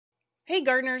Hey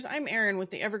gardeners, I'm Erin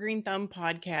with the Evergreen Thumb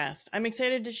podcast. I'm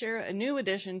excited to share a new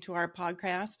addition to our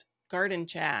podcast, Garden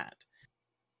Chat.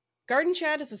 Garden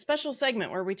Chat is a special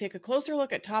segment where we take a closer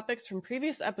look at topics from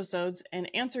previous episodes and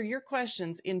answer your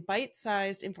questions in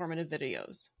bite-sized informative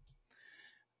videos.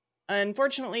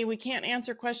 Unfortunately, we can't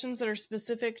answer questions that are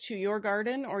specific to your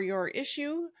garden or your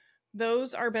issue.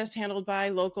 Those are best handled by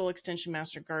local Extension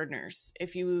Master gardeners.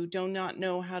 If you do not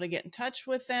know how to get in touch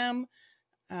with them,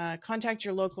 contact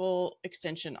your local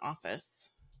extension office.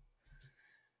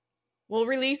 We'll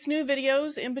release new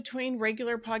videos in between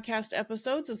regular podcast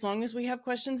episodes as long as we have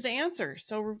questions to answer.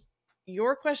 So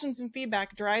your questions and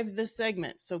feedback drive this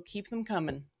segment, so keep them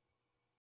coming.